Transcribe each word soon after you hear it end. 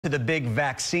the big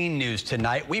vaccine news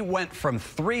tonight. We went from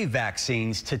 3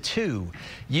 vaccines to 2.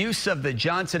 Use of the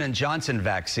Johnson & Johnson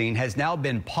vaccine has now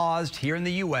been paused here in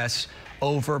the U.S.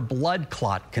 over blood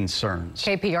clot concerns.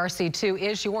 KPRC2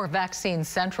 is your vaccine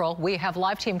central. We have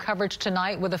live team coverage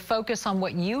tonight with a focus on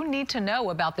what you need to know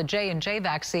about the J&J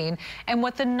vaccine and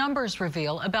what the numbers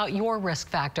reveal about your risk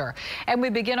factor. And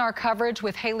we begin our coverage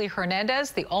with Haley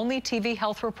Hernandez, the only TV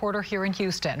health reporter here in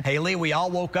Houston. Haley, we all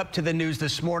woke up to the news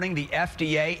this morning, the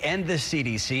FDA and the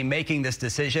CDC making this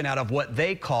decision out of what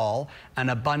they call an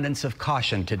abundance of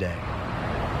caution today.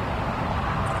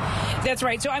 That's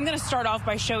right. So I'm going to start off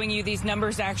by showing you these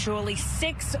numbers. Actually,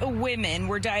 6 women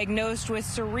were diagnosed with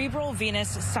cerebral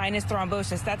venous sinus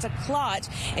thrombosis. That's a clot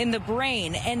in the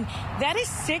brain. And that is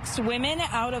 6 women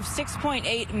out of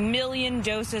 6.8 million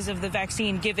doses of the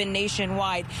vaccine given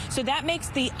nationwide. So that makes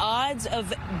the odds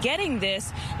of getting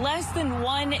this less than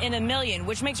 1 in a million,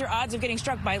 which makes your odds of getting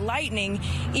struck by lightning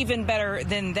even better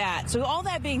than that. So all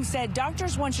that being said,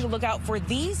 doctors want you to look out for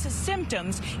these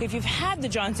symptoms if you've had the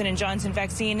Johnson & Johnson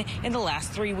vaccine in the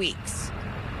last 3 weeks.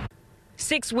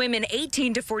 6 women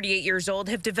 18 to 48 years old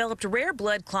have developed rare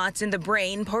blood clots in the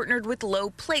brain partnered with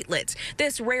low platelets.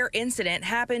 This rare incident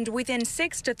happened within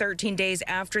 6 to 13 days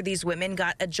after these women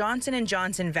got a Johnson &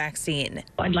 Johnson vaccine.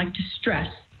 I'd like to stress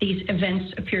these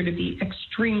events appear to be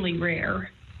extremely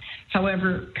rare.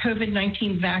 However,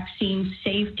 COVID-19 vaccine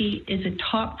safety is a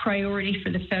top priority for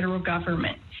the federal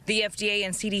government. The FDA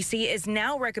and CDC is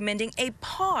now recommending a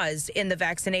pause in the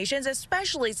vaccinations,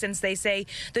 especially since they say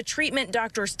the treatment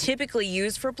doctors typically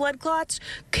use for blood clots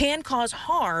can cause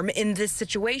harm in this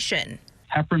situation.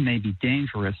 Heparin may be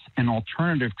dangerous and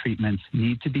alternative treatments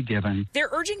need to be given. They're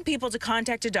urging people to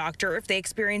contact a doctor if they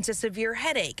experience a severe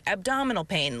headache, abdominal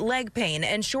pain, leg pain,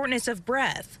 and shortness of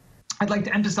breath. I'd like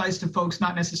to emphasize to folks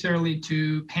not necessarily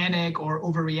to panic or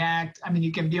overreact. I mean,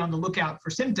 you can be on the lookout for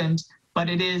symptoms, but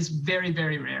it is very,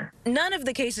 very rare. None of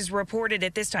the cases reported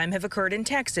at this time have occurred in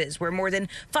Texas, where more than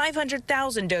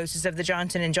 500,000 doses of the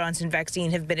Johnson & Johnson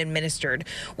vaccine have been administered.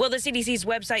 Well, the CDC's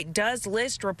website does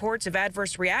list reports of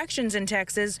adverse reactions in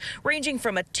Texas, ranging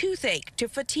from a toothache to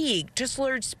fatigue to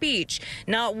slurred speech.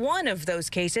 Not one of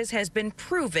those cases has been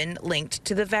proven linked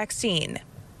to the vaccine.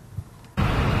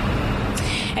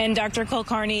 And Dr.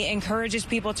 Kulkarni encourages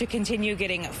people to continue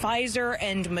getting Pfizer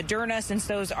and Moderna since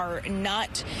those are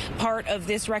not part of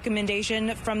this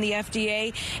recommendation from the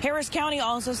FDA. Harris County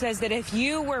also says that if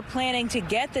you were planning to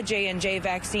get the J&J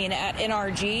vaccine at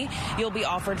NRG, you'll be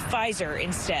offered Pfizer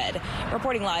instead.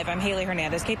 Reporting live, I'm Haley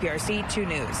Hernandez, KPRC 2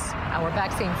 News. Our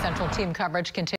Vaccine Central team coverage continues.